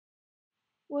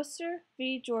Worcester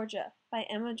v. Georgia by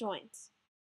Emma Joynes.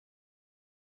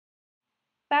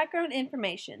 Background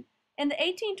information. In the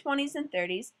 1820s and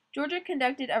 30s, Georgia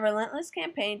conducted a relentless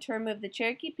campaign to remove the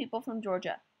Cherokee people from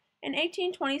Georgia. In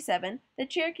 1827, the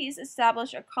Cherokees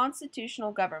established a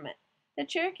constitutional government. The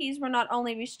Cherokees were not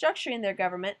only restructuring their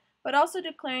government, but also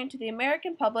declaring to the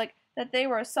American public that they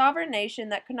were a sovereign nation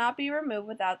that could not be removed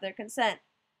without their consent.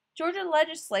 Georgia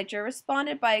legislature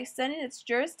responded by extending its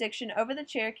jurisdiction over the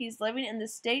Cherokees living in the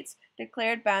state's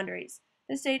declared boundaries.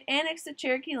 The state annexed the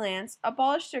Cherokee lands,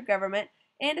 abolished their government,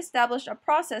 and established a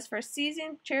process for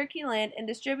seizing Cherokee land and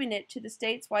distributing it to the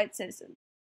state's white citizens.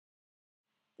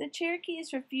 The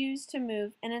Cherokees refused to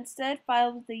move and instead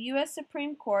filed with the U.S.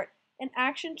 Supreme Court an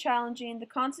action challenging the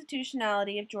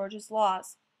constitutionality of Georgia's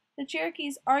laws. The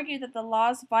Cherokees argued that the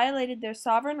laws violated their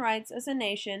sovereign rights as a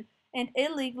nation and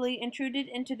illegally intruded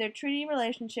into their treaty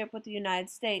relationship with the United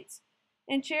States.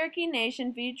 In Cherokee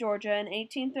Nation v. Georgia in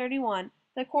 1831,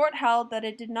 the court held that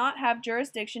it did not have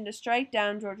jurisdiction to strike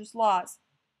down Georgia's laws.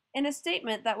 In a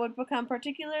statement that would become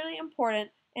particularly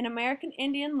important in American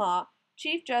Indian law,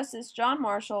 Chief Justice John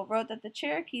Marshall wrote that the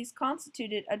Cherokees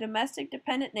constituted a domestic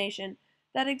dependent nation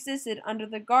that existed under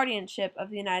the guardianship of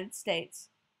the United States.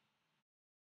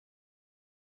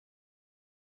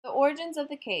 The origins of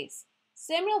the case.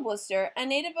 Samuel Worcester, a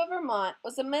native of Vermont,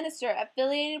 was a minister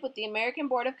affiliated with the American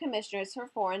Board of Commissioners for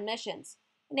Foreign Missions.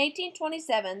 In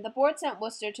 1827, the board sent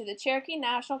Worcester to the Cherokee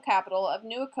national capital of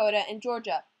New Dakota in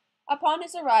Georgia. Upon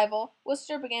his arrival,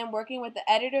 Worcester began working with the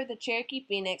editor of the Cherokee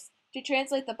Phoenix to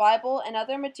translate the Bible and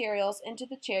other materials into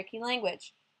the Cherokee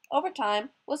language. Over time,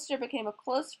 Worcester became a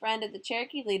close friend of the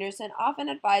Cherokee leaders and often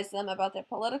advised them about their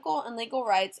political and legal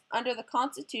rights under the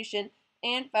Constitution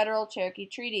and federal Cherokee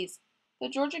treaties. The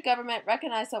Georgia government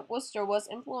recognized that Worcester was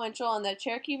influential in the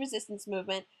Cherokee resistance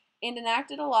movement and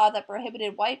enacted a law that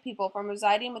prohibited white people from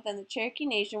residing within the Cherokee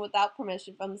Nation without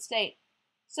permission from the state.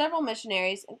 Several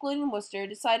missionaries, including Worcester,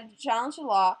 decided to challenge the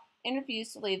law and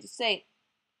refused to leave the state.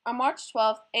 On March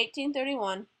 12,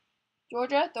 1831,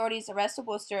 Georgia authorities arrested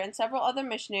Worcester and several other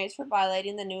missionaries for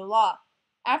violating the new law.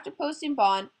 After posting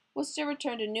bond, Worcester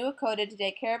returned to New Dakota to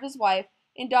take care of his wife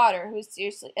and daughter, who was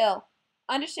seriously ill.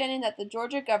 Understanding that the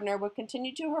Georgia governor would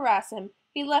continue to harass him,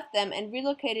 he left them and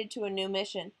relocated to a new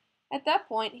mission. At that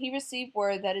point, he received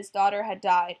word that his daughter had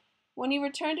died. When he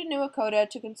returned to New Dakota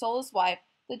to console his wife,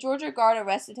 the Georgia Guard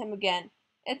arrested him again.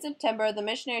 In September, the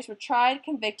missionaries were tried,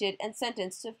 convicted, and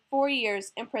sentenced to 4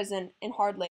 years in prison in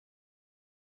hard labor.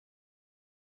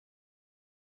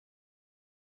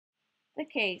 The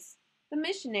case. The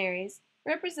missionaries,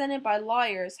 represented by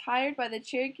lawyers hired by the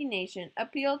Cherokee Nation,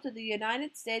 appealed to the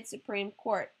United States Supreme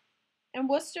Court. In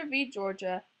Worcester v.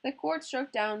 Georgia, the court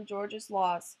struck down Georgia's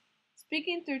laws.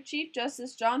 Speaking through Chief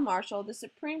Justice John Marshall, the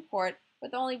Supreme Court,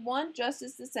 with only one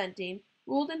justice dissenting,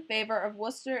 ruled in favor of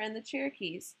Worcester and the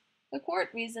Cherokees. The court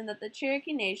reasoned that the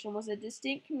Cherokee Nation was a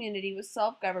distinct community with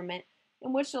self-government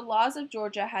in which the laws of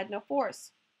Georgia had no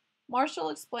force. Marshall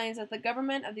explains that the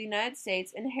government of the United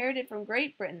States inherited from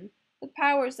Great Britain the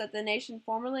powers that the nation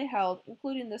formerly held,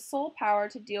 including the sole power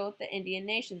to deal with the Indian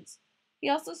nations. He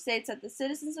also states that the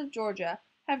citizens of Georgia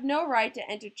have no right to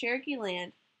enter Cherokee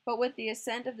land, but with the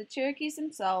assent of the Cherokees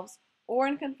themselves or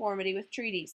in conformity with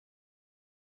treaties.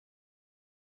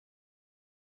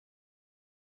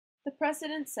 The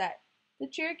precedent set. The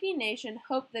Cherokee Nation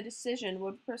hoped the decision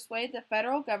would persuade the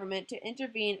federal government to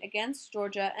intervene against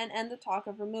Georgia and end the talk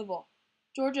of removal.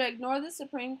 Georgia ignored the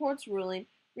Supreme Court's ruling,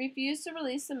 refused to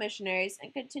release the missionaries,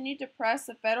 and continued to press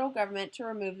the federal government to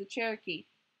remove the Cherokee.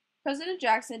 President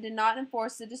Jackson did not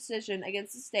enforce the decision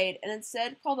against the state and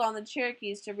instead called on the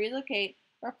Cherokees to relocate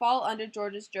or fall under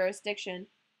Georgia's jurisdiction.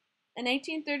 In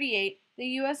 1838, the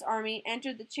U.S. Army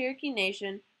entered the Cherokee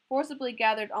Nation, forcibly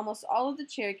gathered almost all of the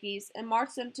Cherokees, and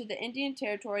marched them to the Indian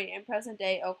Territory in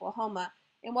present-day Oklahoma,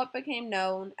 in what became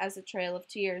known as the Trail of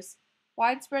Tears.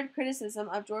 Widespread criticism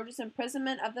of Georgia's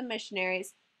imprisonment of the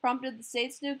missionaries prompted the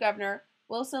state's new governor,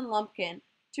 Wilson Lumpkin,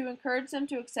 to encourage them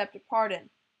to accept a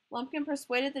pardon. Lumpkin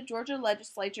persuaded the Georgia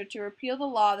legislature to repeal the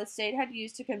law the state had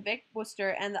used to convict Worcester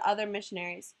and the other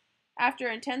missionaries. After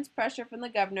intense pressure from the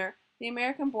governor, the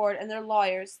American board, and their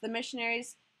lawyers, the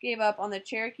missionaries gave up on the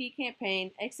Cherokee campaign,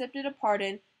 accepted a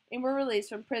pardon, and were released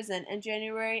from prison in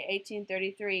January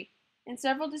 1833. In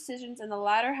several decisions in the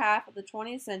latter half of the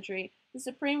 20th century, the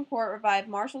Supreme Court revived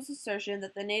Marshall's assertion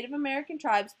that the Native American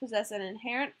tribes possess an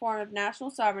inherent form of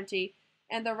national sovereignty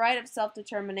and the right of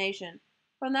self-determination.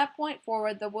 From that point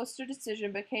forward, the Worcester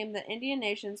decision became the Indian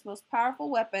nation's most powerful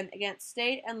weapon against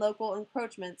state and local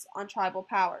encroachments on tribal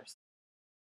powers.